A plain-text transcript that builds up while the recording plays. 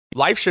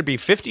Life should be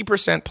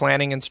 50%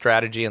 planning and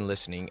strategy and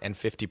listening and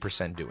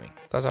 50% doing.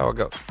 That's how it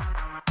goes.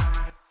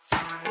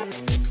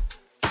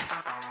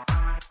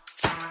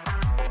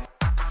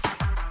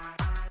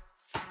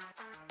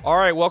 All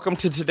right, welcome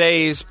to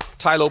today's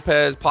Ty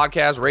Lopez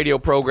podcast radio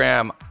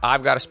program.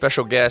 I've got a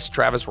special guest,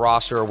 Travis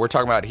Rosser. We're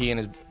talking about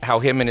how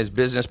him and his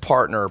business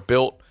partner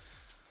built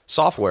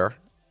software,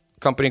 a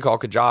company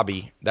called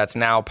Kajabi, that's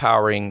now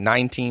powering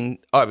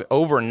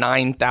over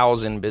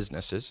 9,000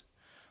 businesses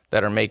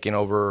that are making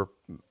over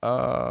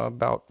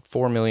about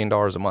 $4 million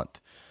a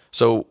month.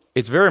 So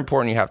it's very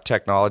important you have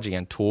technology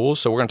and tools.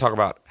 So we're going to talk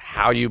about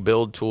how you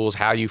build tools,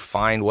 how you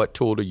find what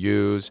tool to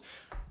use.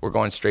 We're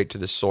going straight to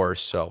the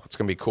source, so it's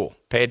going to be cool.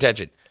 Pay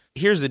attention.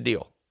 Here's the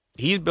deal.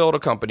 He's built a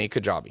company,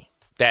 Kajabi,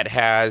 that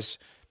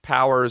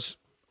powers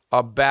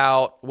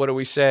about, what do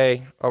we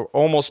say,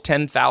 almost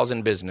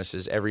 10,000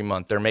 businesses every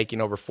month. They're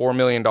making over $4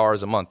 million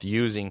a month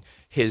using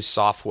his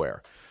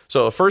software.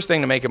 So the first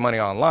thing to making money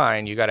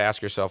online, you got to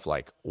ask yourself,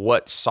 like,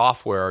 what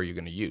software are you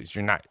going to use?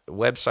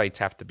 Websites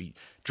have to be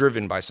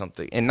driven by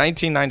something. In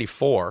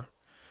 1994,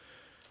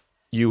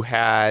 you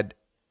had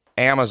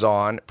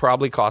Amazon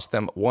probably cost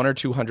them $100,000 or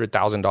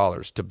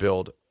 $200,000 to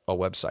build a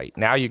website.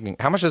 Now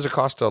how much does it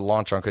cost to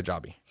launch on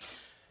Kajabi?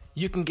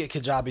 You can get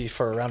Kajabi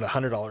for around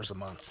 $100 a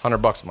month.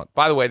 $100 a month.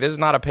 By the way, this is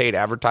not a paid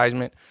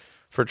advertisement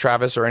for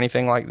Travis or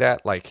anything like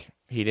that. Like,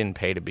 he didn't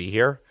pay to be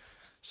here.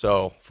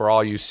 So for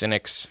all you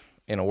cynics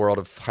in a world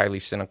of highly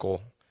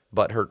cynical,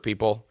 butthurt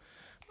people,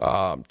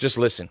 just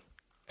listen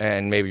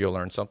and maybe you'll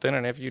learn something.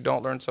 And if you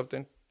don't learn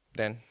something,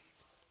 then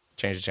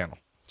change the channel.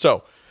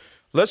 So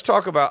let's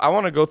talk about, I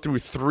want to go through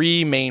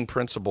three main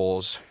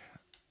principles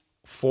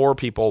for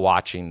people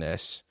watching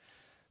this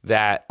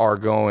that are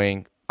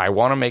going, I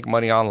want to make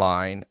money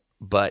online,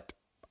 but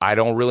I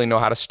don't really know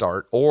how to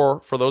start.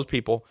 Or for those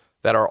people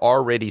that are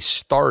already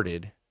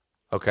started,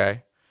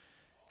 okay,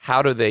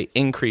 how do they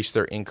increase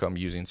their income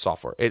using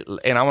software?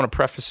 And I want to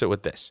preface it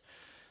with this.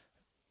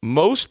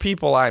 Most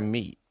people I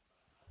meet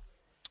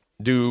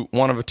do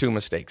one of the two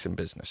mistakes in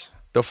business.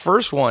 The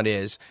first one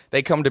is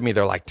they come to me,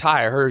 they're like,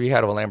 Ty, I heard you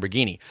had a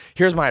Lamborghini.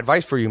 Here's my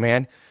advice for you,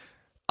 man.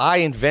 I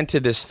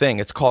invented this thing.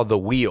 It's called the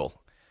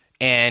wheel.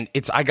 And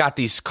I got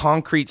these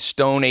concrete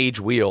Stone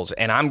Age wheels,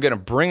 and I'm going to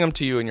bring them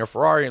to you in your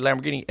Ferrari and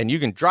Lamborghini, and you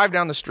can drive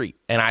down the street.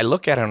 And I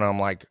look at it, and I'm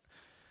like,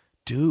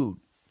 dude,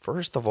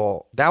 first of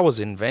all, that was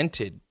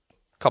invented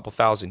a couple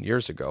thousand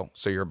years ago,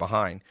 so you're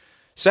behind.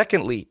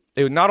 Secondly,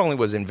 it not only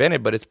was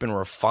invented, but it's been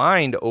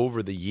refined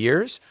over the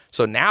years.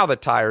 So now the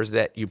tires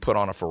that you put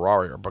on a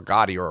Ferrari or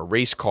Bugatti or a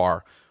race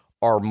car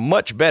are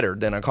much better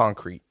than a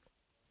concrete.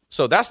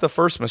 So that's the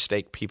first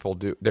mistake people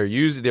do. They're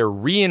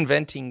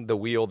reinventing the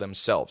wheel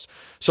themselves.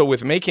 So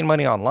with making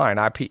money online,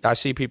 I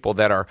see people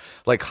that are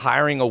like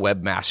hiring a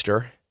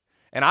webmaster.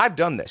 And I've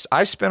done this.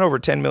 I spent over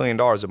 $10 million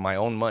of my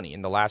own money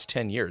in the last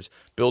 10 years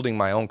building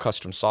my own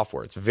custom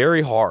software. It's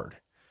very hard.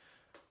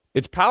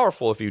 It's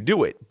powerful if you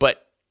do it,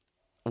 but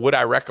would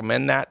I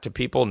recommend that to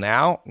people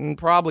now?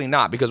 Probably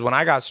not, because when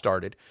I got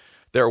started,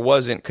 there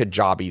wasn't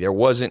Kajabi, there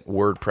wasn't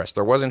WordPress,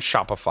 there wasn't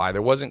Shopify,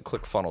 there wasn't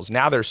ClickFunnels.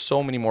 Now there's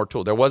so many more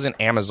tools. There wasn't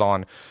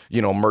Amazon,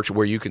 merch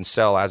where you can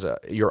sell as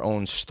your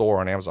own store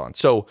on Amazon.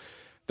 So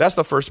that's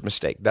the first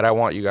mistake that I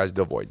want you guys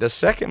to avoid. The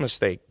second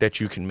mistake that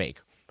you can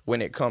make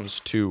when it comes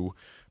to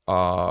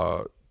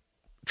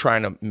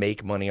trying to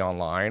make money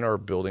online or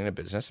building a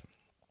business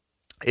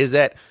is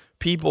that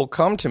people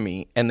come to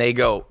me and they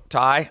go,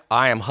 Ty,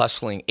 I am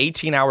hustling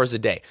 18 hours a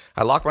day.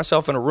 I lock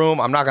myself in a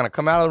room. I'm not going to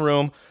come out of the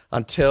room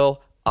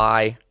until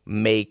I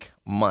make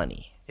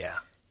money. Yeah.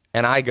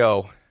 And I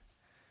go,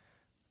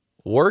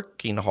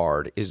 working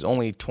hard is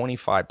only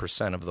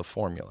 25% of the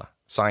formula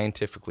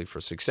scientifically for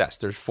success.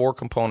 There's four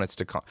components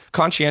to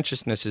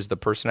conscientiousness is the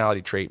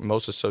personality trait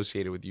most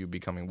associated with you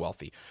becoming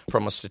wealthy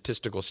from a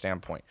statistical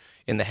standpoint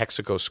in the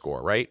Hexaco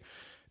score, right?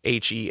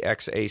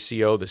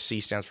 HEXACO, the C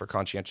stands for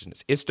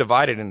conscientiousness. It's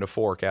divided into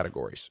four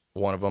categories.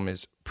 One of them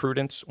is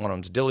prudence, one of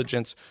them is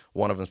diligence,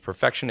 one of them is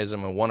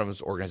perfectionism, and one of them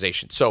is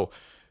organization. So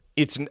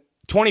it's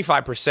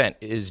 25%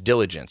 is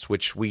diligence,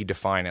 which we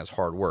define as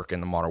hard work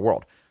in the modern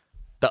world.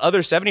 The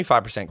other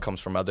 75%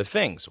 comes from other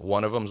things.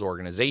 One of them is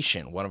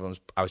organization. One of them is,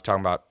 I was talking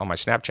about on my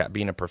Snapchat,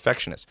 being a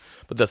perfectionist.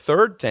 But the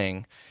third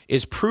thing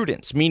is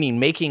prudence, meaning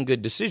making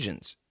good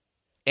decisions.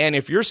 And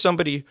if you're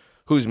somebody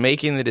who's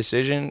making the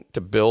decision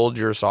to build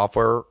your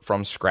software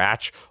from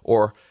scratch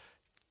or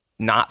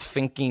not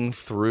thinking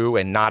through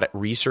and not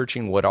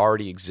researching what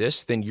already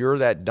exists, then you're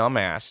that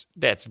dumbass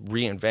that's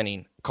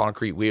reinventing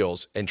concrete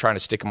wheels and trying to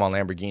stick them on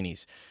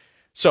Lamborghinis.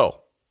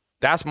 So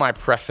that's my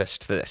preface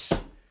to this.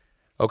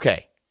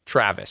 Okay,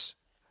 Travis,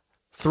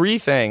 three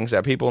things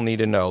that people need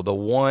to know. The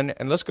one,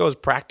 and let's go as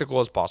practical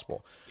as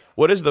possible.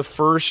 What is the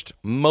first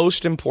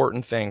most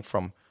important thing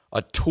from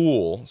a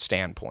tool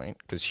standpoint,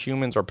 because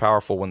humans are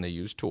powerful when they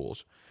use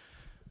tools,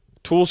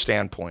 tool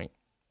standpoint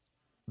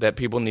that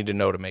people need to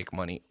know to make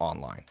money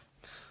online?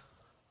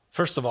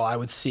 First of all, I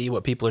would see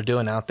what people are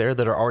doing out there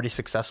that are already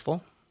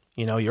successful.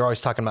 You're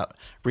always talking about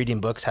reading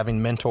books,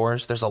 having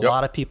mentors. There's a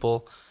lot of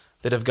people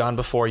that have gone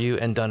before you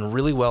and done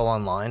really well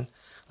online.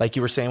 Like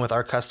you were saying with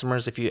our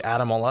customers, if you add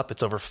them all up,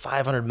 it's over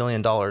 $500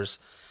 million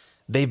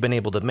they've been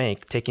able to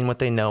make taking what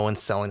they know and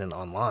selling it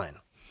online.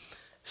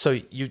 So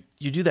you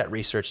do that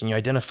research and you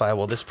identify,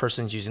 well, this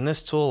person's using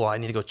this tool. Well, I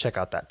need to go check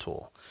out that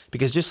tool.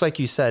 Because just like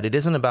you said, it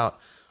isn't about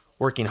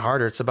working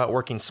harder. It's about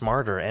working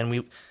smarter. And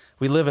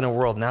we live in a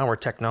world now where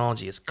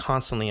technology is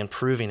constantly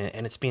improving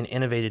and it's being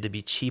innovated to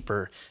be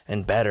cheaper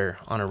and better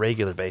on a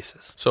regular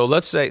basis. So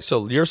let's say,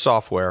 your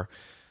software,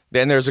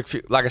 then there's a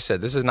few, like I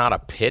said, this is not a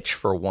pitch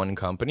for one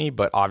company,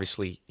 but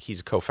obviously he's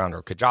a co-founder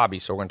of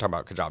Kajabi, so we're going to talk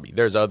about Kajabi.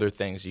 There's other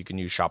things you can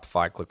use: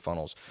 Shopify,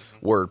 ClickFunnels,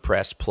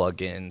 WordPress,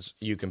 plugins.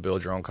 You can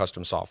build your own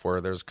custom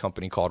software. There's a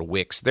company called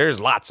Wix.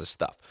 There's lots of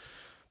stuff.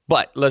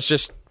 But let's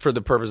just, for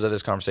the purpose of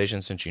this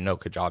conversation, since you know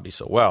Kajabi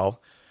so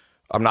well,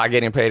 I'm not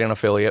getting paid an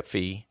affiliate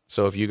fee.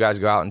 So if you guys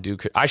go out and do,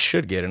 I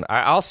should get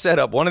I'll set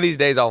up, one of these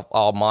days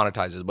I'll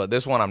monetize it. But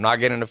this one, I'm not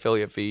getting an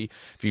affiliate fee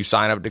if you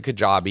sign up to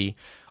Kajabi.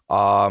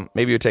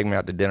 Maybe you take me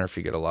out to dinner if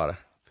you get a lot of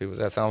people. Does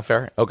that sound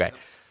fair? Okay.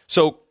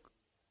 So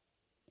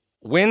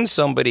when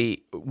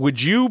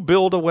would you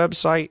build a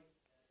website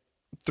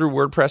through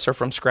WordPress or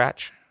from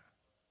scratch?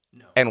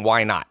 No. And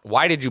why not?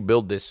 Why did you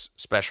build this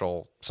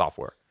special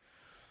software?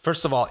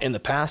 First of all, in the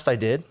past I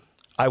did.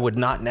 I would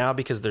not now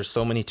because there's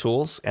so many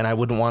tools and I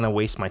wouldn't want to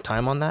waste my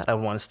time on that. I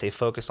want to stay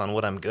focused on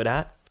what I'm good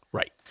at.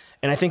 Right.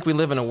 And I think we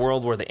live in a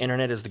world where the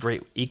internet is the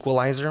great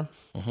equalizer.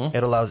 Mm-hmm.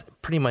 It allows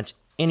pretty much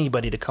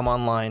anybody to come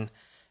online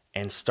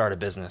and start a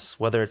business,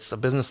 whether it's a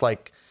business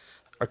like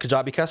our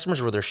Kajabi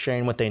customers where they're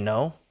sharing what they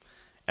know.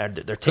 They're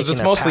taking because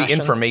it's mostly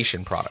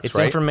information products, it's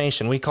right? It's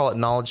information. We call it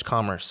knowledge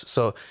commerce.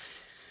 So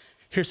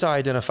here's how I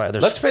identify.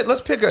 Let's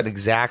pick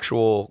an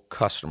actual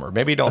customer.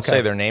 Maybe don't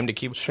say their name to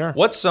keep. Sure.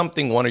 What's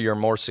something one of your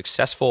more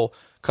successful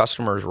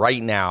customers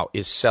right now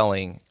is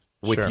selling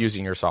with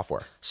using your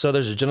software? So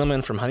there's a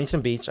gentleman from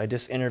Huntington Beach. I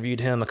just interviewed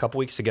him a couple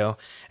weeks ago,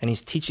 and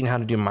he's teaching how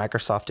to do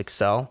Microsoft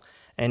Excel,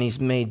 and he's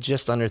made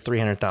just under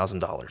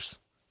 $300,000.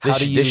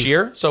 This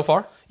year so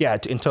far? Yeah,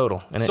 in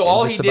total. And so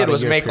all he did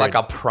was make like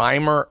a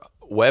primer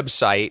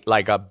website,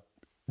 like a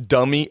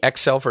dummy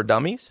Excel for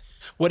dummies?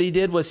 What he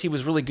did was he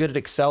was really good at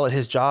Excel at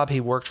his job.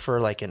 He worked for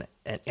like an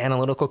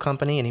analytical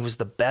company, and he was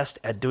the best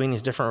at doing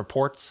these different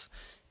reports.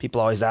 People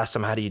always asked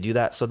him, how do you do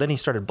that? So then he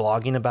started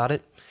blogging about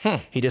it.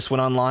 He just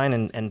went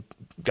online and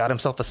got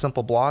himself a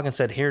simple blog and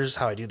said, here's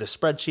how I do this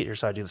spreadsheet.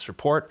 Here's how I do this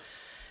report.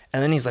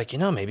 And then he's like,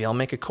 maybe I'll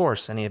make a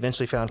course. And he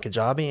eventually found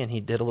Kajabi, and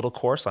he did a little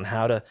course on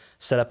how to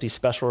set up these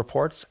special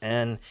reports.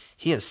 And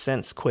he has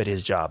since quit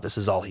his job. This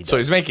is all he does. So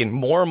he's making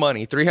more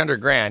money,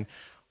 $300,000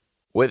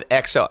 with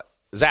Excel.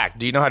 Zach,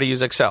 do you know how to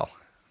use Excel?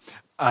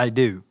 I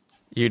do.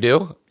 You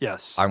do?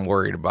 Yes. I'm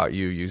worried about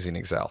you using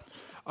Excel.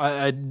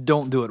 I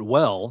don't do it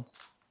well.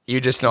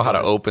 You just know how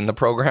to open the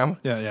program?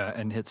 Yeah,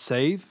 and hit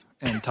save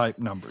and type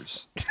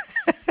numbers.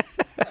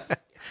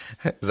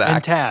 Zach,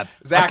 and tab.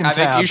 Zach, I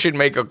think you should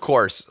make a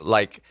course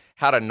like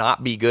how to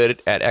not be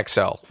good at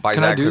Excel. By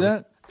Can Zach I do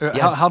that?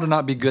 Yeah. How to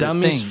not be good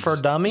dummies at things.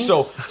 for dummies?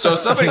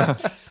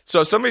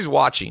 So somebody's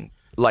watching.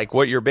 Like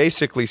what you're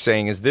basically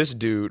saying is this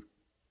dude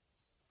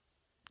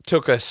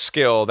took a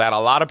skill that a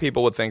lot of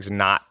people would think is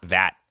not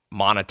that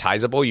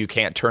monetizable. You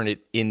can't turn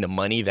it into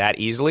money that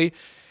easily.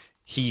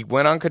 He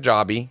went on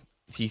Kajabi.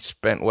 He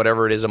spent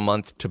whatever it is a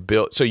month to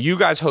build. So you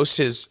guys host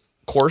his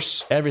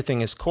course?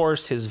 Everything is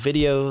course, his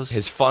videos.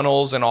 His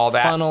funnels and all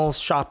that? Funnels,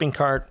 shopping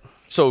cart.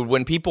 So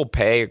when people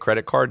pay a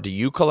credit card, do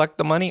you collect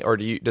the money or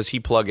does he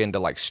plug into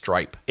like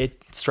Stripe?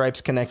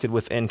 Stripe's connected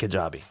within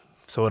Kajabi.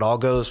 So it all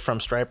goes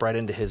from Stripe right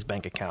into his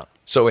bank account.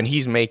 So, and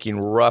he's making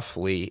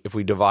roughly, if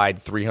we divide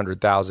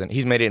 300,000,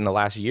 he's made it in the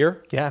last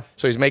year? Yeah.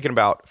 So he's making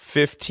about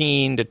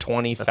 15 to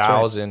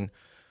 20,000,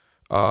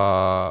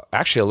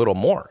 actually a little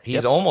more.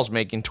 He's almost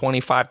making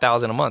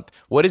 25,000 a month.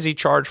 What does he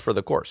charge for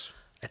the course?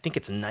 I think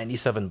it's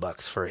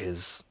 $97 for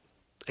his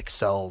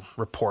Excel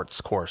reports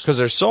course. Because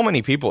there's so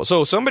many people.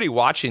 So somebody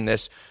watching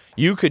this,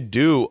 you could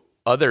do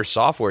other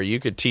software. You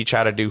could teach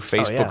how to do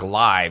Facebook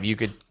Live. You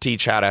could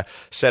teach how to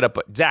set up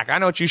Zach, I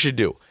know what you should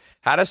do.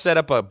 How to set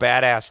up a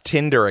badass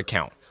Tinder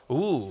account.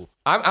 Ooh.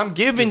 I'm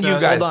giving you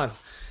guys. Hold on.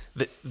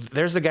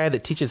 There's a guy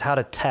that teaches how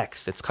to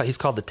text. He's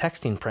called the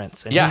Texting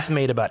Prince, and he's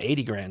made about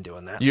 $80,000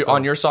 doing that.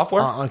 On your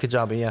software? On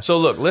Kajabi, yeah. So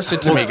look, listen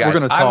to me, guys.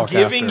 We're gonna talk I'm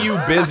giving after. you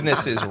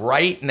businesses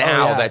right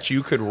now that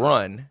you could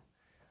run.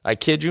 I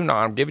kid you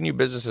not. I'm giving you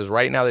businesses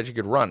right now that you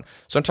could run.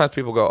 Sometimes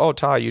people go, "Oh,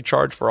 Ty, you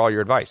charge for all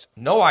your advice."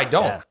 No, I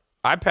don't. Yeah.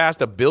 I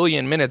passed 1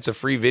 billion minutes of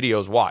free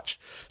videos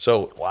watched.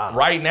 So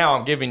right now,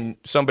 I'm giving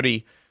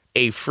somebody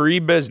a free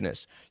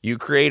business. You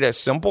create a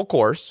simple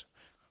course.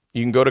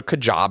 You can go to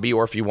Kajabi,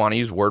 or if you want to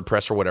use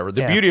WordPress or whatever.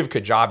 The beauty of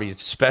Kajabi is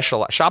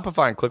specialized.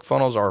 Shopify and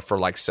ClickFunnels are for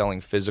like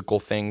selling physical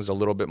things a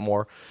little bit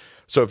more.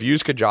 So if you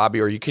use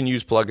Kajabi, or you can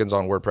use plugins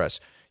on WordPress,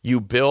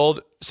 you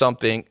build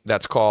something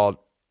that's called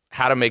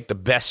how to make the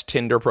best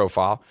Tinder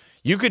profile.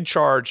 You could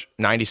charge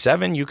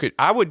 $97.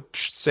 I would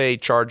say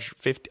charge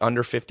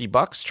under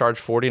 $50. Charge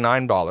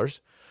 $49.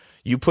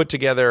 you put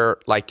together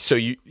so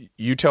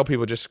you tell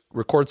people just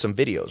record some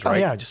videos, right? Oh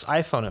yeah, just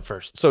iPhone it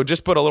first. So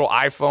just put a little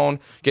iPhone,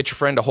 get your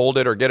friend to hold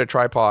it or get a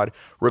tripod,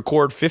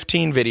 record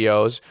 15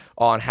 videos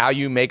on how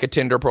you make a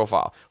Tinder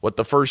profile, what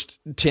the first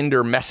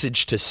Tinder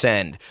message to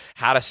send,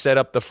 how to set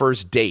up the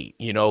first date,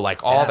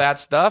 like all that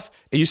stuff.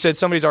 You said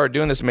somebody's already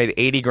doing this and made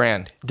 80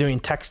 grand. Doing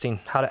texting,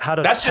 how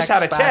to That's text just how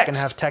to back text. and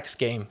have text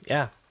game.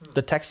 Yeah,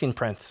 the texting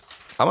prince.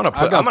 I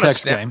got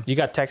text game. You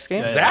got text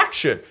game? Zach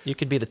should. You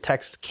could be the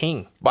text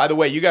king. By the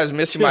way, you guys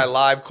missing my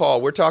live call.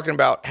 We're talking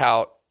about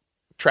how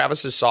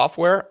Travis's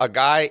software, a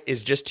guy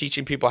is just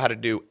teaching people how to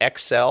do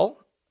Excel.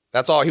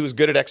 That's all. He was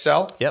good at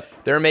Excel. Yep.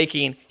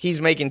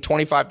 He's making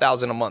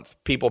 $25,000 a month.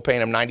 People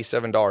paying him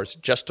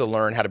 $97 just to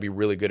learn how to be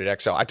really good at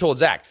Excel. I told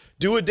Zach,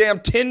 do a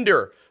damn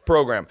Tinder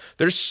program.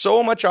 There's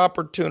so much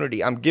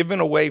opportunity. I'm giving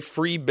away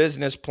free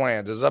business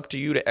plans. It's up to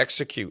you to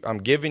execute. I'm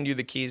giving you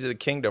the keys of the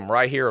kingdom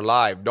right here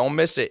live. Don't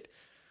miss it.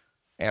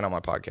 And on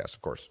my podcast,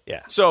 of course. Yeah.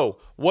 So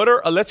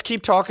let's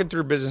keep talking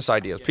through business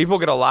ideas. Yes. People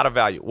get a lot of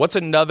value. What's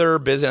another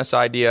business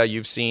idea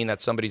you've seen that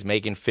somebody's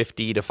making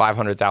 $50,000 to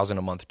 $500,000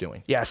 a month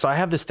doing? Yeah. So I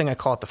have this thing, I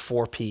call it the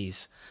 4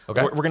 Ps.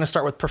 Okay. We're going to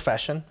start with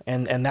profession.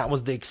 And that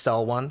was the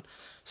Excel one.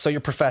 So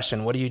your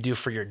profession, what do you do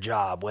for your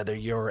job? Whether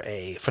you're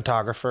a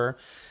photographer,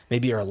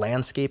 maybe you're a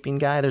landscaping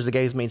guy. There's a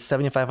guy who's made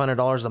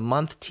 $7,500 a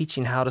month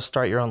teaching how to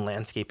start your own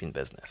landscaping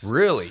business.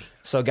 Really?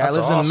 So a guy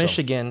lives in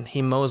Michigan.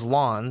 He mows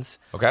lawns.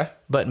 Okay.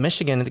 But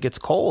Michigan, it gets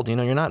cold.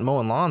 You're not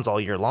mowing lawns all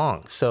year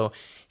long. So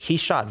he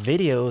shot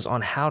videos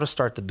on how to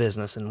start the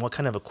business and what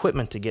kind of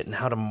equipment to get and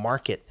how to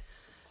market.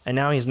 And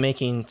now he's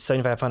making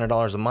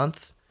 $7,500 a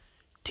month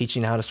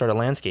teaching how to start a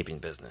landscaping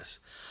business.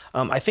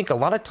 I think a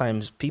lot of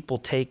times people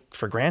take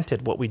for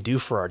granted what we do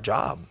for our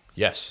job.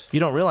 Yes. You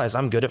don't realize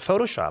I'm good at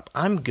Photoshop.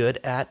 I'm good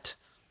at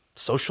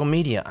social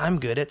media. I'm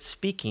good at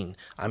speaking.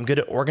 I'm good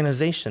at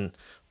organization,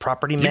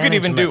 property management. You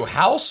could even do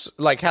house,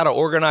 like how to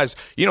organize.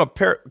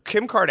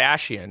 Kim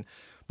Kardashian,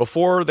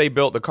 before they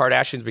built, the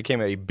Kardashians became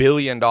a $1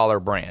 billion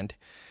brand.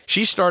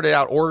 She started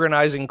out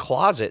organizing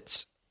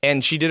closets,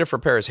 and she did it for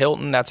Paris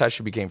Hilton. That's how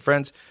she became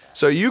friends.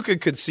 So you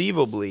could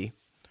conceivably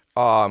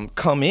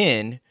come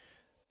in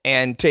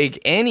and take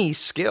any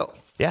skill.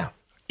 Yeah.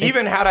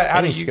 Even how to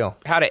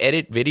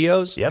edit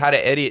videos, Yep. how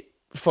to edit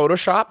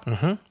Photoshop.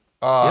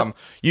 Mm-hmm.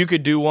 You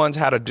could do ones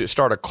how to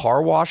start a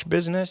car wash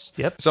business.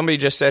 Yep. Somebody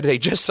just said they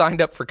just signed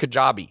up for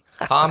Kajabi.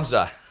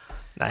 Hamza.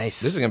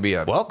 Nice. This is going to be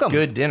a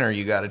good dinner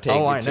you got to take.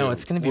 Oh, I know.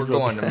 It's going to be We're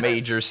going to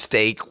Major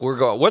Steak.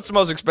 What's the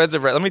most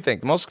expensive? Let me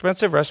think. The most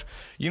expensive restaurant.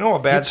 You know a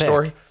bad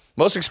story?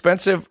 Most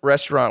expensive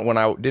restaurant when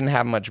I didn't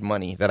have much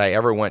money that I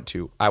ever went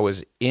to. I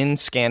was in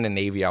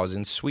Scandinavia. I was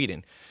in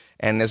Sweden.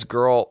 And this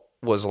girl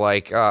was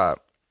like, I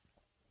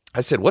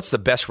said, what's the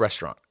best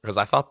restaurant? Because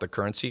I thought the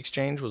currency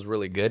exchange was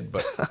really good,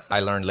 but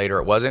I learned later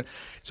it wasn't.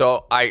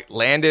 So I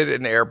landed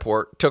in the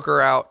airport, took her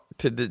out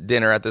to the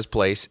dinner at this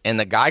place, and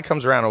the guy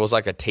comes around. It was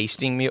like a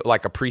tasting meal,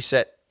 like a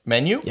preset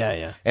menu. Yeah,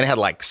 yeah. And it had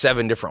like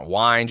 7 different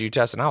wines you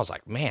test. And I was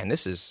like, man,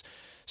 this is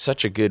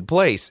such a good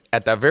place.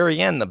 At the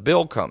very end, the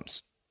bill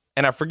comes.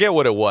 And I forget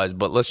what it was,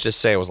 but let's just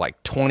say it was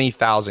like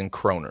 20,000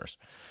 kroners.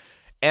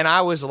 And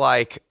I was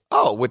like,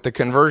 oh, with the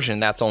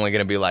conversion, that's only going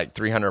to be like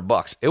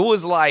 $300. It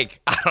was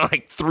like,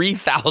 like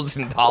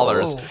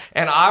 $3,000.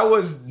 And I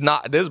was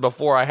not, this is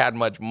before I had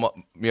much,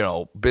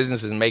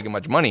 businesses making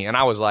much money. And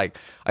I was like,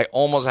 I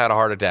almost had a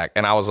heart attack.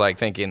 And I was like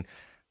thinking,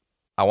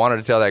 I wanted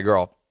to tell that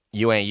girl,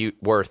 you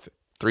ain't worth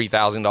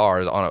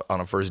 $3,000 on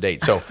a first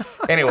date. So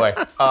anyway,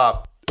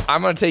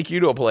 I'm going to take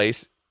you to a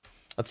place.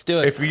 Let's do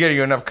it. If we get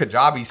you enough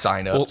Kajabi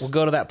signups. We'll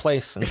go to that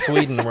place in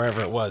Sweden,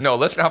 wherever it was. No,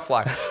 let's not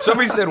fly.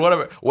 Somebody said,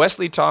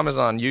 Wesley Thomas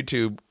on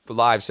YouTube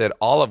Live said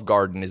Olive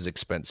Garden is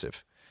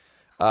expensive.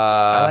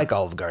 I like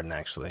Olive Garden,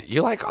 actually.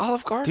 You like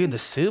Olive Garden? Dude, the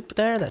soup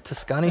there, that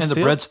Tuscany and soup.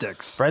 And the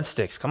breadsticks.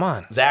 Breadsticks, come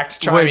on. Zach's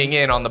chiming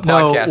in on the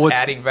podcast,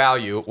 adding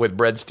value with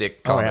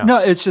breadstick comments. No,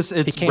 it's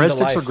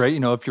breadsticks are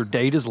great. If your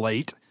date is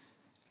late.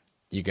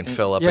 You can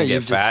fill up and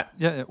get fat.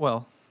 Yeah,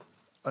 well.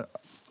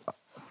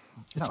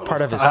 It's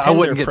part of his I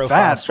wouldn't get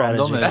fat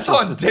strategy. That's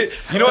on.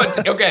 You know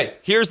what? Okay,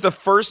 here's the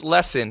first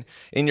lesson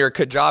in your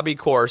Kajabi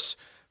course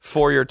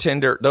for your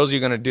Tinder. Those of you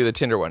going to do the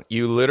Tinder one,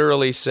 you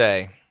literally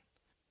say,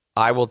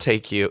 "I will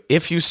take you."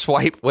 If you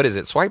swipe, what is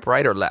it? Swipe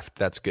right or left?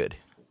 That's good.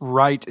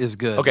 Right is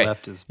good. Okay,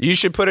 left is. You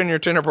should put in your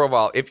Tinder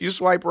profile. If you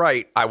swipe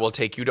right, I will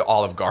take you to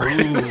Olive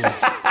Garden.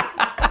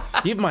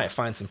 You might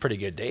find some pretty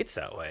good dates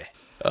that way.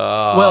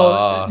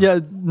 Well, yeah,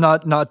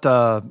 not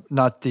the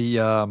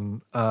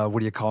what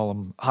do you call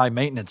them? High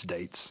maintenance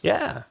dates.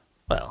 Yeah.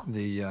 Well,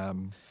 the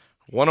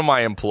one of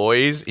my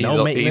employees,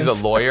 he's a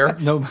lawyer,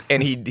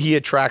 and he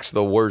attracts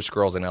the worst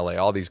girls in LA,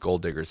 all these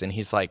gold diggers, and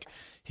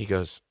he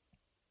goes,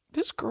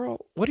 this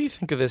girl, what do you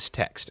think of this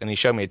text? And he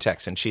showed me a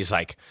text, and she's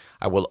like,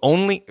 it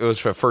was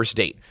for a first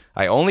date.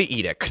 I only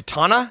eat at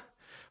Katana,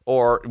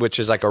 which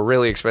is like a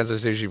really expensive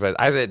sushi place.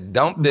 I said,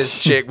 dump this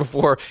chick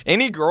before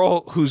any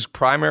girl whose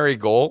primary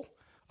goal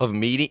of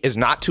meeting is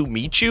not to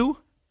meet you.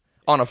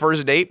 on a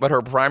first date, but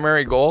her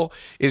primary goal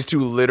is to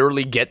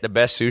literally get the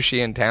best sushi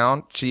in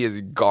town, she is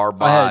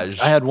garbage.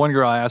 I had one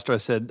girl, I asked her, I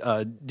said,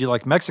 do you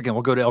like Mexican?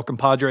 We'll go to El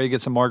Compadre,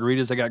 get some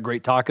margaritas. They got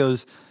great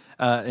tacos.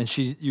 And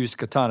she used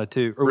katana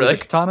too. Or Really? was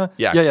it katana?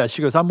 Yeah. Yeah.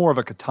 She goes, I'm more of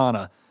a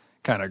katana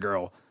kind of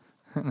girl.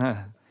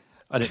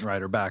 I didn't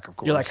write her back, of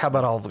course. You're like, how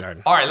about Olive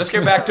Garden? All right, let's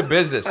get back to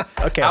business.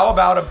 Okay. How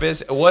about a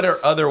business? What are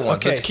other ones?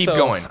 Okay, Let's keep so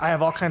going. I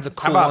have all kinds of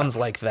cool about- ones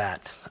like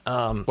that.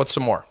 What's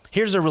some more?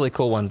 Here's a really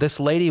cool one. This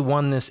lady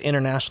won this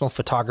international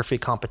photography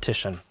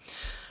competition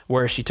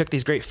where she took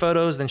these great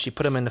photos, then she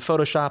put them into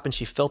Photoshop and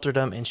she filtered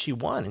them and she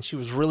won and she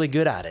was really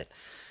good at it.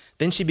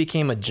 Then she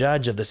became a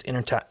judge of this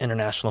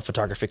international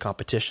photography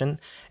competition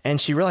and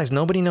she realized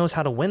nobody knows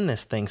how to win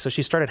this thing. So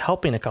she started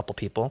helping a couple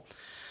people.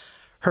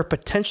 Her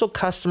potential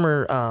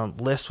customer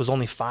list was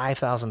only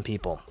 5,000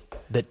 people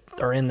that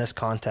are in this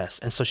contest.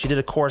 And so she did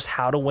a course,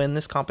 How to Win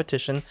This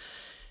Competition.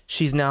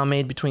 She's now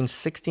made between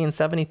 $60,000 and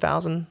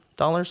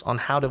 $70,000 on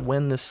how to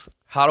win this.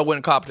 How to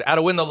win how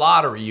to win the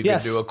lottery. You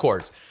Yes. can do a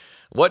course.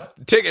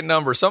 What ticket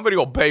number? Somebody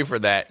will pay for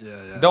that.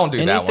 Don't do that one.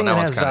 Anything That that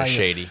one's has kind of value.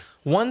 shady.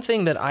 One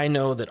thing that I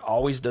know that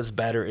always does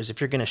better is if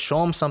you're going to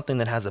show them something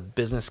that has a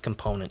business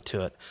component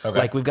to it. Okay.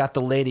 Like we've got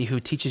the lady who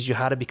teaches you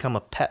how to become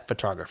a pet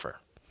photographer.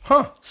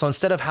 Huh. So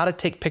instead of how to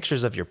take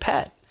pictures of your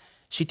pet,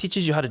 she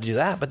teaches you how to do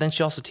that, but then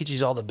she also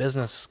teaches you all the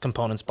business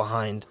components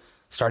behind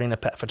starting a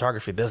pet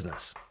photography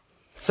business.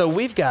 So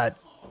we've got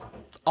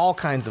all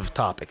kinds of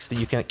topics that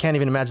you can't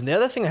even imagine. The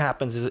other thing that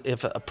happens is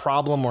if a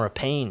problem or a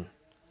pain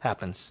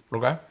happens.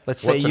 Okay.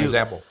 Let's say What's an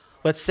example?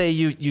 Let's say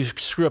you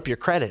screw up your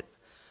credit.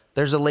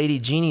 There's a lady,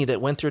 Jeannie,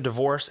 that went through a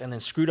divorce and then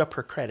screwed up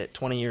her credit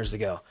 20 years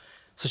ago.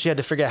 So she had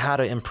to figure out how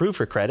to improve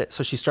her credit.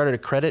 So she started a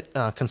credit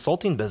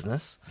consulting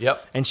business.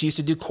 Yep. And she used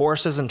to do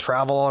courses and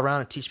travel all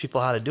around and teach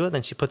people how to do it.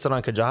 Then she puts it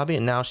on Kajabi,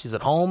 and now she's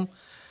at home,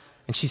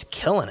 and she's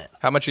killing it.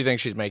 How much do you think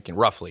she's making,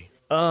 roughly?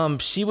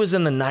 She was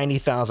in the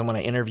 90,000 when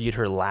I interviewed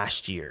her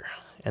last year,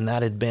 and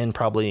that had been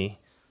probably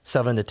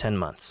 7 to 10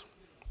 months.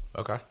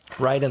 Okay.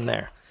 Right in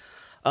there.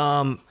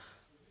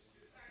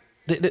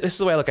 This is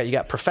the way I look at it. You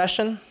got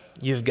profession,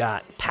 you've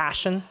got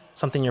passion,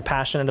 something you're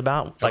passionate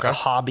about, like Okay. a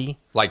hobby.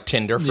 Like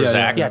Tinder for Yeah,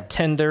 Zach? Yeah,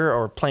 Tinder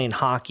or playing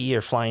hockey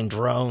or flying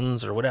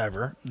drones or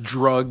whatever.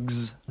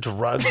 Drugs.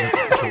 Drugs.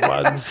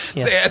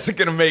 Yeah. That's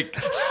going to make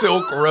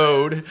Silk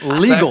Road.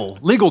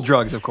 Legal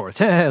drugs, of course.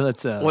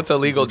 Let's, What's a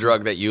legal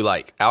drug that you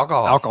like?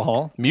 Alcohol.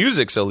 Alcohol.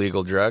 Music's a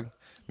legal drug.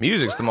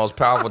 Music's the most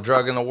powerful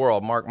drug in the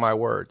world. Mark my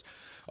words.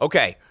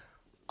 Okay.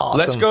 Awesome.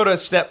 Let's go to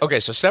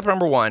so step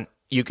number 1,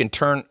 you can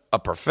turn a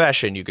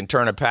profession, you can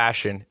turn a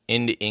passion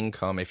into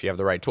income if you have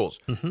the right tools.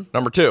 Mm-hmm.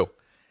 Number 2,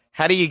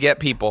 how do you get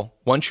people,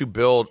 once you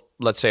build,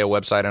 let's say, a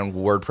website on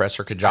WordPress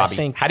or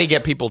Kajabi, how do you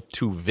get people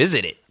to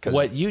visit it?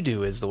 What you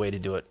do is the way to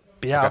do it.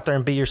 Be out there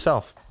and be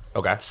yourself.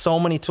 Okay. So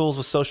many tools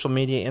with social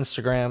media,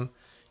 Instagram.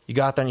 You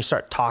go out there and you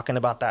start talking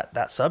about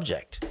that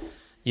subject.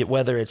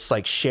 Whether it's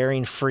like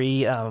sharing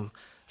free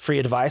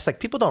advice. Like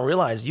people don't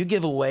realize you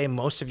give away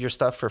most of your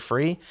stuff for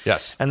free.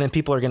 Yes. And then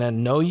people are going to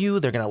know you,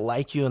 they're going to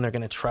like you, and they're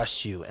going to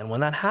trust you. And when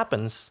that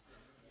happens,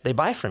 they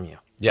buy from you.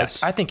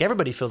 Yes. Like, I think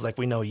everybody feels like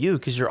we know you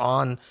because you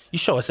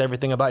show us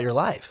everything about your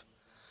life.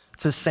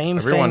 It's the same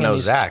thing. Everyone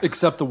knows Zach.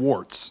 Except the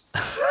warts.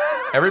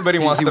 Everybody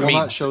wants He to will meet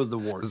not show the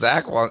warts.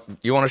 Zach,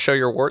 you want to show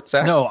your warts,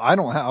 Zach? No, I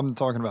don't have. I'm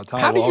talking about Tom.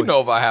 How do you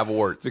know if I have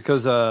warts?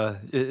 Because the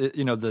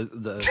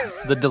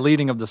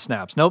deleting of the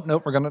snaps. Nope.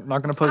 We're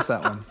not gonna post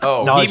that one.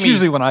 Oh, no, he it's means-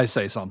 usually when I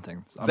say something.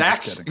 I'm just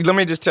Zach's, kidding. let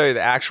me just tell you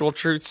the actual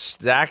truth.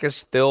 Zach is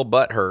still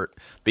butthurt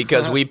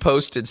because we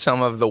posted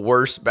some of the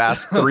worst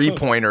bass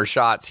 3-pointer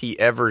shots he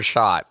ever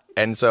shot.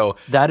 And so,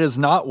 That is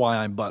not why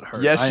I'm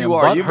butthurt. Yes, I am you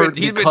are. He's butthurt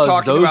been because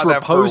talking those about were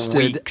that for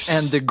posted, weeks.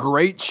 and the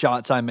great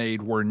shots I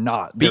made were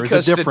not. There is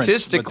because a difference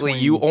statistically,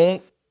 between- you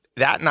own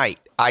that night.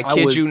 I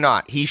kid would- you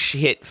not.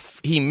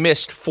 He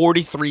missed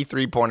 43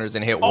 3-pointers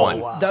and hit one.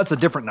 wow. That's a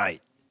different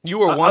night. You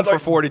were 1 for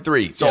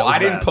 43. So Yeah, it was I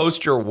didn't bad.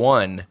 post your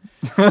one.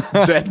 No,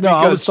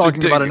 I was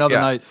talking about another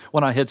yeah. night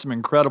when I hit some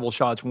incredible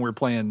shots when we were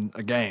playing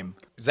a game.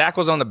 Zach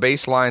was on the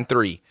baseline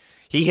 3.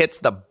 He hits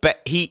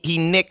he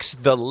nicks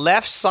the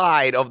left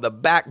side of the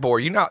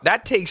backboard. You know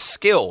that takes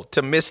skill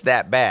to miss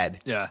that bad.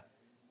 Yeah.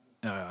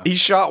 He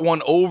shot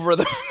one over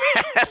the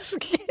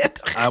basket.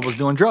 I was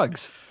doing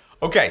drugs.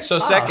 Okay, so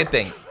second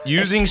thing,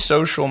 using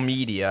social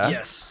media.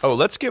 Yes. Oh,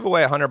 let's give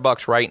away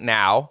 $100 right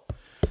now.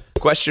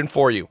 Question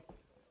for you: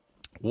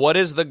 what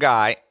is the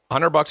guy?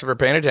 $100 if you're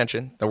paying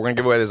attention. That we're gonna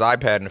give away this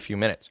iPad in a few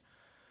minutes.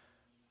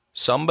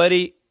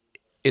 Somebody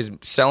is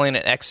selling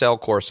an Excel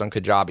course on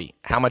Kajabi.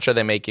 How much are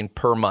they making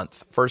per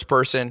month? First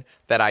person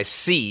that I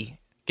see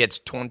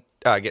gets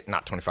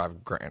not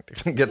 25 grand,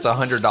 gets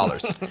 $100.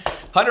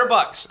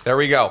 $100. There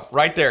we go.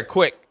 Right there.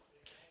 Quick.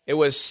 It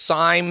was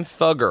Sime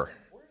Thugger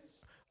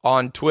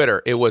on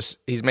Twitter.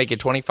 He's making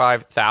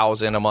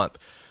 $25,000 a month.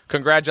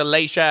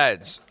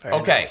 Congratulations. Very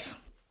Okay. nice.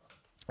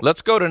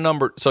 Let's go to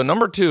number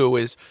 2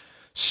 is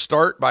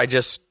start by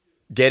just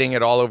getting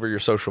it all over your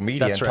social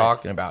media That's and right.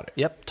 talking about it.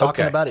 Yep.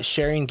 Talking Okay. about it,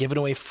 sharing, giving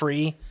away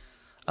free.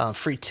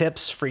 free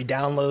tips, free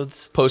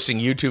downloads. Posting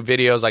YouTube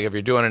videos, like if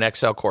you're doing an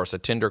Excel course, a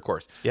Tinder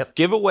course. Yep.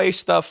 Give away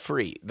stuff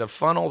free. The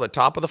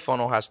top of the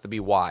funnel has to be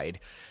wide.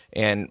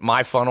 And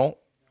my funnel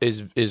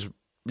is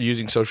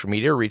using social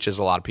media, reaches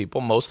a lot of people.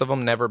 Most of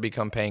them never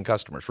become paying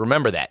customers.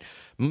 Remember that.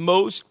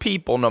 Most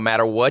people, no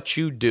matter what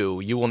you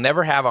do, you will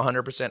never have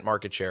 100%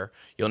 market share.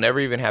 You'll never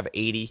even have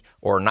 80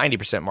 or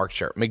 90% market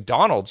share.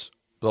 McDonald's,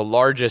 the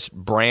largest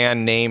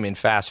brand name in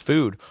fast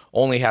food,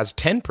 only has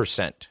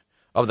 10%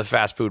 of the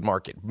fast food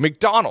market.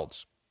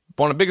 McDonald's,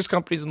 one of the biggest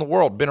companies in the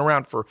world, been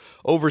around for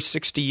over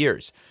 60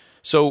 years.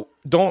 So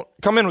don't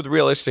come in with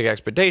realistic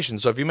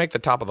expectations. So if you make the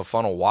top of the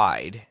funnel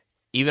wide,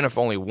 even if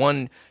only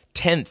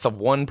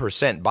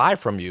 1/10% buy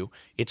from you,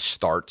 it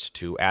starts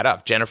to add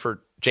up.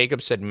 Jennifer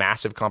Jacobs said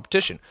massive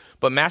competition,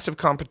 but massive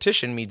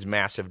competition means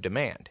massive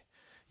demand.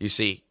 You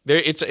see,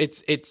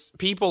 it's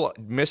people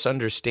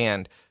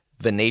misunderstand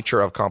the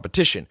nature of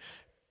competition.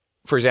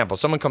 For example,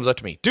 someone comes up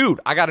to me,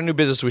 dude, I got a new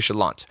business we should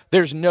launch.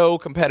 There's no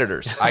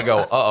competitors. I go,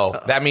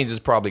 uh-oh, that means it's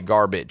probably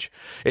garbage.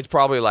 It's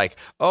probably like,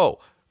 oh,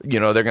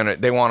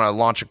 they want to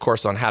launch a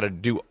course on how to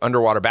do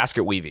underwater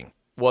basket weaving.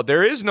 Well,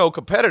 there is no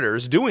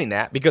competitors doing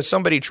that because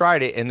somebody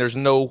tried it and there's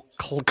no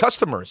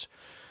customers.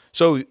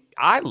 So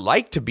I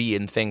like to be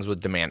in things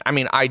with demand. I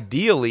mean,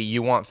 ideally,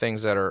 you want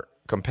things that are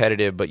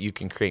competitive, but you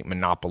can create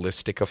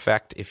monopolistic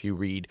effect if you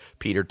read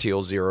Peter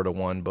Thiel's 0 to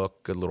 1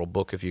 book. Good little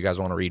book if you guys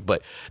want to read,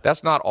 but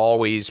that's not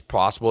always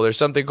possible. There's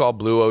something called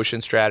blue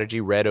ocean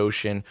strategy, red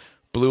ocean.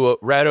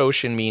 Red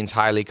ocean means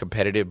highly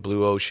competitive.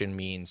 Blue ocean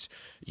means,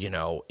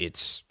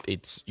 it's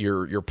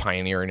you're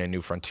pioneering a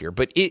new frontier.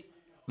 But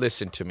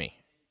listen to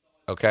me,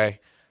 okay?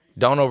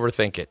 Don't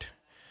overthink it.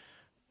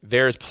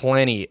 There's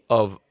plenty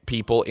of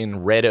people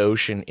in red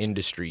ocean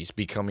industries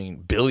becoming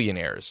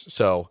billionaires.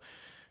 So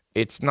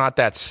it's not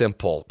that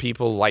simple.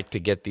 People like to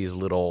get these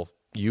little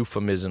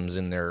euphemisms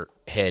in their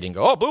head and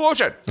go, oh, blue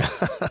ocean,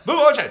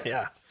 blue ocean,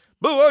 Yeah.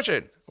 blue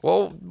ocean.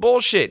 Well,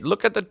 bullshit.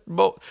 Look at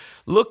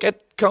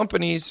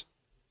companies.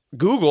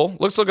 Google,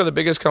 let's look at the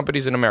biggest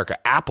companies in America.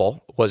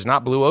 Apple was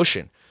not blue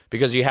ocean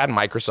because you had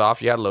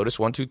Microsoft, you had Lotus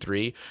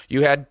 123,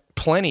 you had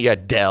plenty, you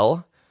had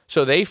Dell.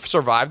 So they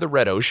survived the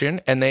red ocean,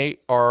 and they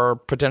are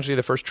potentially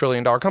the first $1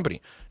 trillion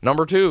company.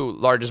 Number 2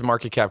 largest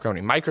market cap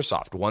company,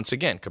 Microsoft. Once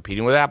again,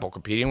 competing with Apple,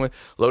 competing with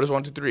Lotus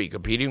 123,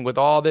 competing with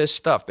all this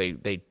stuff.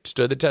 They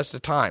stood the test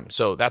of time.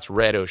 So that's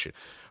red ocean.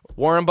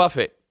 Warren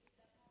Buffett,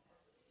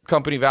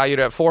 company valued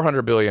at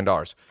 $400 billion.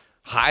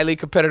 Highly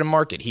competitive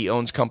market. He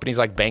owns companies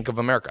like Bank of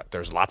America.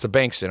 There's lots of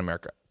banks in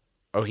America.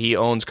 Oh, he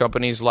owns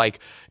companies like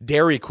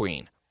Dairy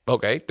Queen.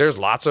 Okay, there's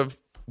lots of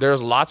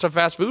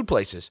fast food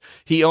places.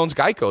 He owns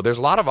Geico. There's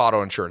a lot of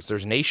auto insurance.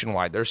 There's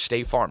Nationwide. There's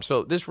State Farm.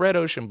 So this red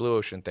ocean, blue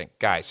ocean thing,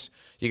 guys,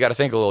 you got to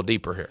think a little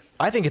deeper here.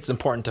 I think it's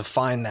important to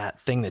find that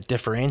thing that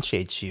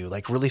differentiates you,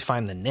 like really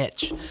find the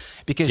niche.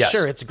 Because Yes.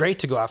 sure, it's great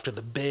to go after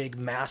the big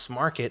mass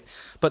market,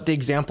 but the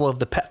example of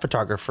the pet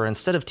photographer,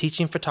 instead of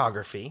teaching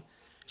photography,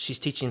 she's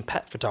teaching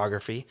pet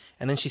photography,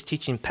 and then she's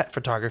teaching pet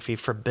photography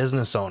for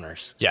business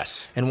owners.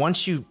 Yes. And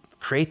once you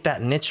create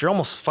that niche, you're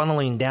almost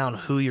funneling down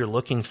who you're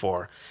looking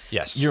for.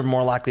 Yes. You're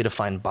more likely to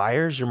find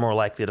buyers. You're more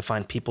likely to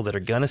find people that are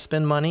going to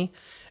spend money.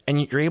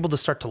 And you're able to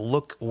start to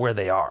look where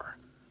they are.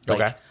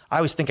 Okay. I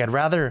always think I'd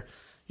rather,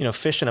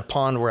 fish in a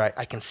pond where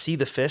I can see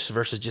the fish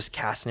versus just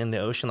casting in the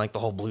ocean, like the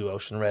whole blue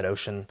ocean, red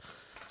ocean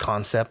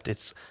concept.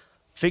 It's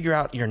figure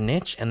out your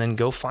niche and then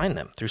go find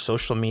them through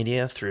social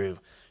media, through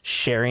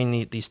sharing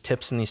these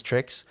tips and these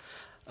tricks.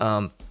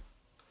 The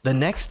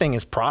next thing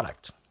is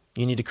product.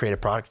 You need to create a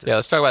product. Yeah,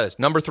 let's talk about this.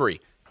 Number 3.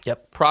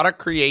 Yep. Product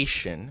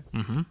creation.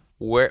 Mm-hmm.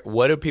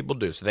 What do people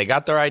do? So they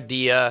got their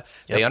idea.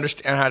 Yep. They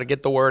understand how to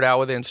get the word out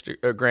with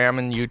Instagram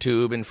and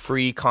YouTube and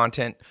free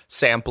content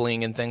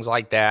sampling and things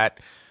like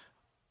that.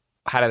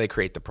 How do they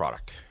create the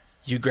product?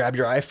 You grab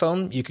your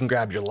iPhone, you can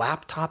grab your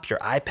laptop, your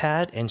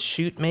iPad, and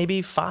shoot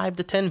maybe 5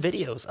 to 10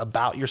 videos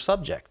about your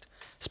subject,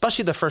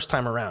 especially the first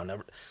time around.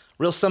 A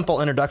real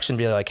simple introduction,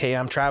 be like, hey,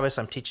 I'm Travis.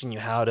 I'm teaching you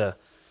how to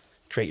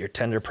create your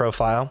Tinder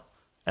profile.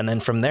 And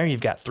then from there,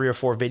 you've got 3 or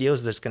 4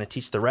 videos that's going to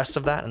teach the rest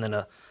of that. And then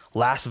a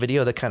last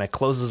video that kind of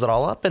closes it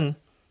all up. And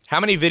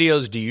how many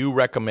videos do you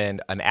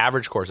recommend an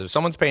average course? If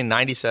someone's paying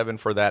 $97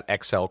 for that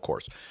Excel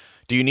course,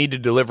 do you need to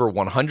deliver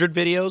 100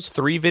 videos,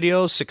 3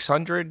 videos,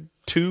 600,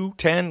 2,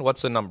 10?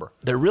 What's the number?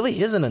 there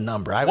really isn't a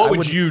number. What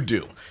would you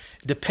do?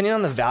 Depending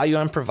on the value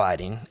I'm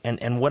providing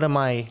and what am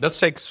I... Let's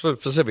take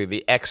specifically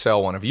the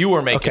Excel one. If you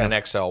were making an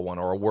Excel one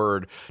or a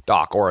Word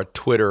doc or a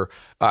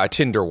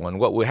Tinder one,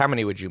 how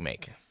many would you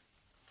make?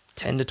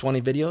 10 to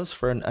 20 videos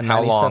for a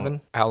How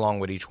 97. How long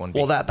would each one be?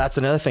 Well, that's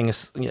another thing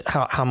is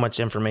how much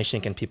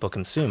information can people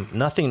consume?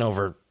 Nothing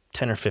over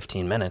 10 or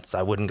 15 minutes.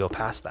 I wouldn't go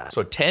past that.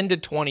 So 10 to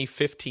 20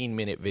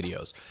 15-minute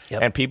videos.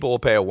 Yep. And people will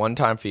pay a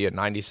one-time fee at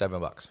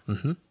 $97.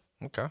 Mm-hmm.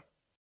 Okay.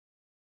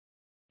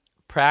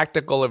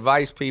 Practical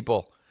advice,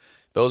 people.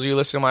 Those of you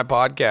listening to my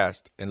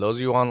podcast and those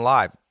of you on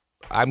live,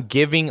 I'm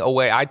giving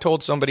away. I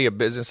told somebody a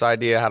business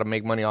idea, how to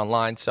make money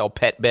online, sell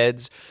pet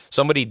beds.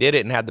 Somebody did it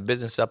and had the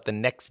business up the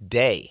next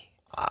day.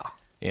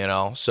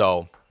 Wow.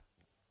 So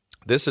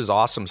this is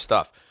awesome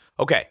stuff.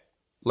 Okay,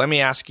 let me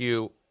ask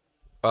you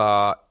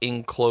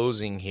in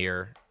closing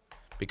here,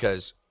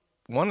 because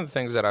one of the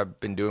things that I've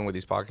been doing with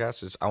these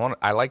podcasts is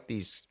I like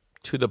these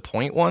to the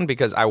point one,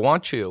 because I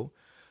want you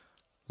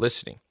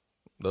listening,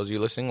 those of you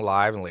listening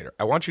live and later,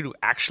 I want you to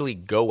actually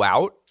go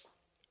out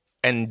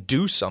and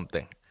do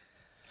something.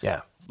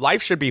 Yeah.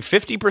 Life should be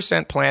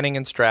 50% planning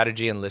and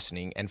strategy and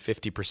listening and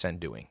 50%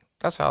 doing.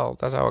 That's how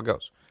it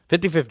goes.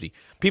 50-50.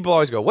 People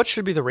always go, what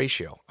should be the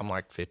ratio? I'm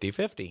like,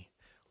 50-50.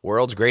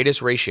 World's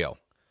greatest ratio.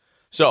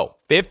 So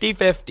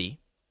 50-50.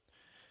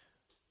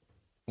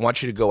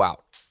 Want you to go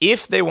out.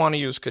 If they want to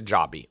use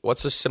Kajabi,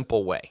 what's a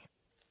simple way?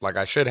 Like,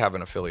 I should have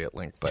an affiliate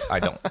link, but I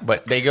don't.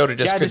 But they go to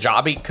just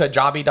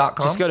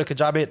Kajabi.com. Just go to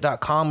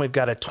Kajabi.com. We've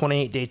got a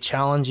 28-day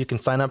challenge you can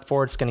sign up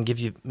for. It's going to give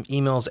you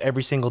emails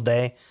every single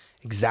day,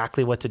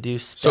 exactly what to do.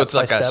 So it's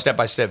like a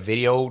step-by-step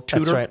video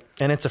tutor? That's right.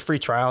 And it's a free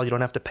trial. You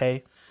don't have to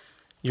pay.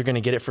 You're going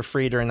to get it for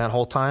free during that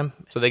whole time.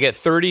 So they get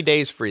 30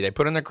 days free. They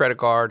put in their credit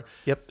card.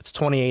 Yep, it's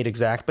 28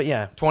 exact, but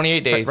yeah.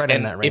 28 days. Right and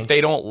in that range. if they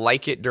don't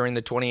like it during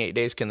the 28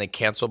 days, can they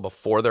cancel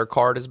before their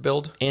card is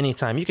billed?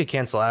 Anytime. You could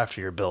cancel after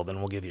your bill, then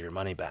we'll give you your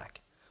money back.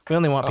 We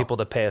only want people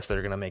to pay us that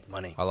are going to make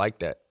money. I like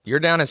that. You're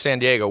down in San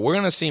Diego. We're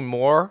going to see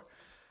more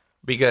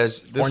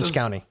because this Orange is...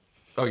 County.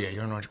 Oh, yeah,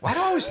 you're in Orange. Why do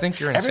I always think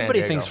you're in San Diego?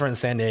 Everybody thinks we're in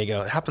San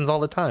Diego. It happens all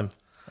the time.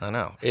 I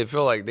know. It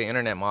feels like the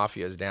internet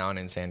mafia is down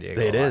in San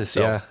Diego. It is,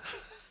 yeah.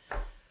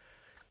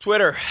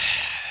 Twitter,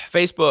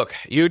 Facebook,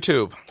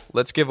 YouTube.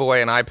 Let's give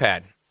away an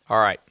iPad. All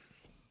right.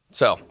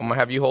 So I'm going to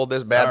have you hold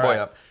this bad boy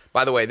up.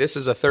 By the way, this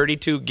is a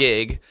 32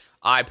 gig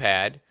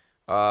iPad.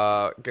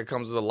 It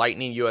comes with a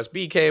Lightning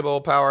USB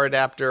cable, power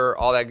adapter,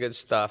 all that good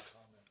stuff.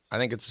 I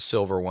think it's a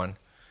silver one.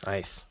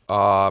 Nice.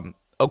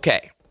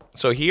 Okay.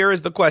 So here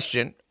is the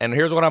question, and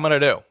here's what I'm going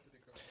to do.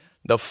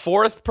 The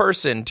fourth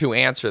person to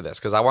answer this,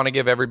 because I want to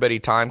give everybody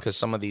time because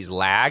some of these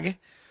lag.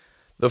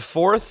 The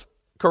fourth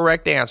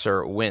correct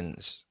answer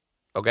wins.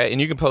 Okay?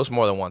 And you can post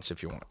more than once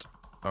if you want.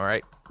 All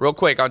right? Real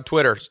quick, on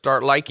Twitter,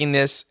 start liking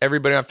this.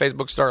 Everybody on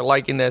Facebook, start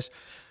liking this.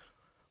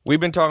 We've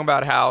been talking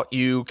about how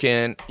you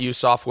can use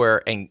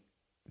software and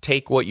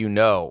take what you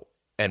know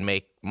and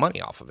make money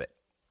off of it.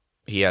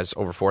 He has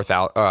over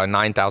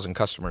 9,000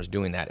 customers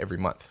doing that every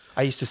month.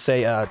 I used to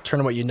say,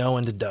 turn what you know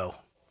into dough.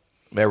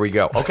 There we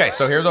go. Okay,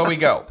 so here's how we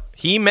go.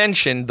 He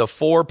mentioned the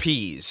 4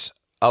 Ps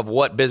of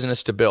what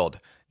business to build.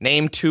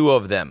 Name 2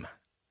 of them.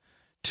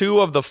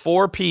 2 of the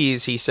 4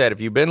 Ps, he said, if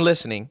you've been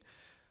listening.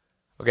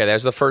 Okay,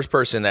 there's the first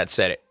person that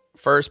said it.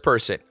 First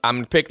person.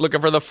 I'm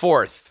looking for the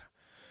fourth.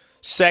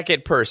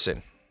 Second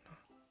person.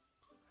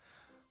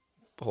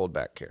 Hold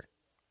back here.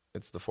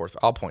 It's the fourth.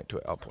 I'll point to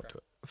it.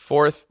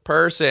 Fourth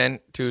person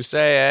to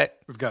say it.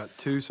 We've got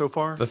 2 so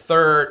far. The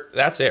third.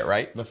 That's it,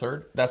 right? The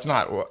third? That's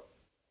not what.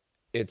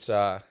 It's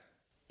Yeah,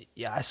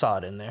 I saw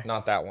it in there.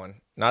 not that one.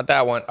 Not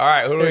that one. All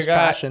right, who do we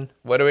got? Passion.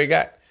 What do we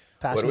got?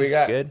 Passion's What do we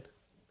got? good.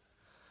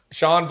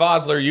 Sean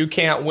Vosler, you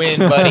can't win,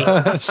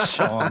 buddy.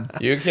 Sean.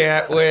 You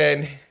can't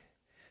win.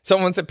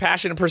 Someone said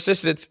passion and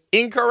persistence.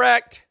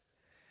 Incorrect.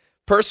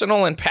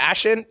 Personal and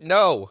passion?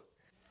 No.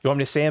 You want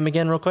me to say them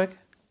again real quick?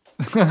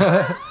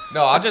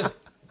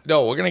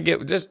 No, we're going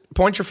to just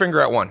point your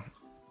finger at one.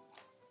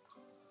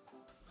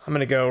 I'm going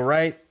to go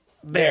right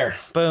there.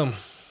 Boom.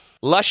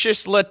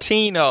 Luscious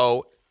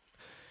Latino.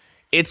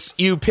 It's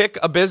you pick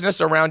a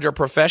business around your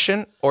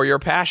profession or your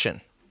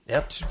passion.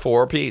 Yep.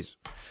 4 Ps.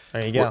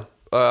 There you go.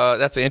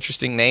 That's an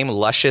interesting name,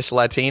 Luscious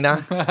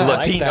Latina.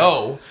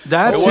 Latino.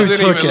 That's it who wasn't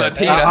took even it.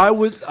 Latina. I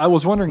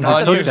was wondering who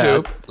On took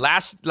YouTube.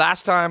 that.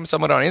 Last time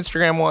someone on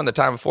Instagram won, the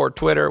time before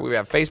Twitter. We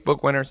have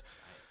Facebook winners.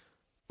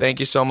 Thank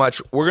you so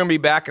much. We're going to be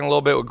back in a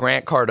little bit with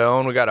Grant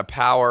Cardone. We got a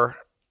power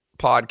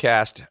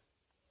podcast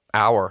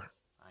hour.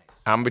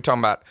 Nice. I'm going to be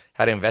talking about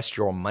how to invest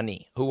your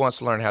money. Who wants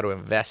to learn how to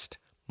invest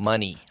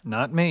money?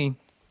 Not me.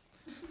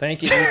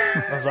 Thank you, dude.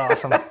 That was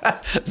awesome.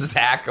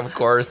 Zach, of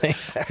course,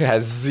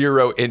 has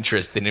zero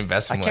interest in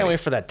investment. I can't wait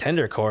for that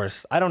Tinder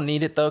course. I don't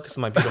need it, though, because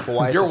my beautiful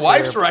wife Your is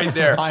wife's here. right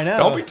there. I know.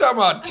 Don't be talking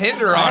about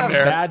Tinder I on have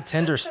there. bad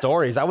Tinder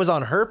stories. I was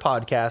on her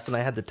podcast, and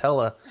I had to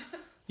tell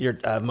your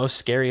most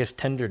scariest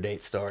Tinder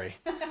date story.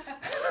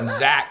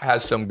 Zach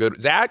has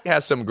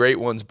some great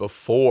ones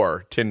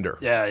before Tinder.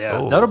 Yeah.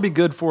 Oh. That'll be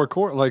good for a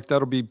course. Like,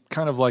 that'll be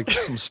kind of like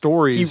some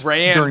stories He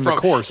ran during from,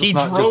 the course. It's he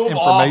not just drove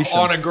off information.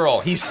 on a girl.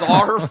 He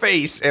saw her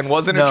face and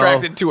wasn't No.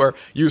 attracted to her.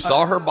 You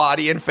saw her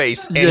body and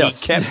face, and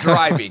Yes. he kept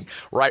driving.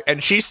 Right,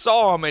 and she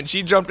saw him, and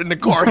she jumped in the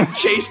car and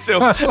chased him.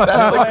 That's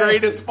the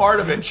greatest part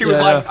of it. She was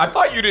Yeah. like, "I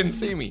thought you didn't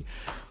see me."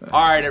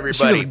 All right, She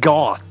everybody, was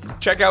goth.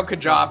 check out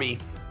Kajabi.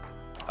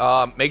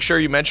 Make sure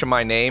you mention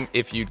my name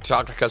if you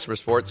talk to customer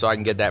support, so I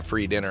can get that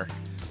free dinner.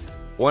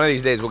 One of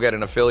these days, we'll get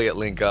an affiliate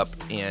link up,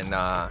 and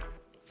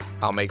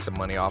I'll make some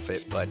money off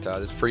it. But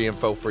this is free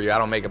info for you. I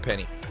don't make a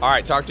penny. All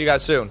right, talk to you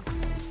guys soon.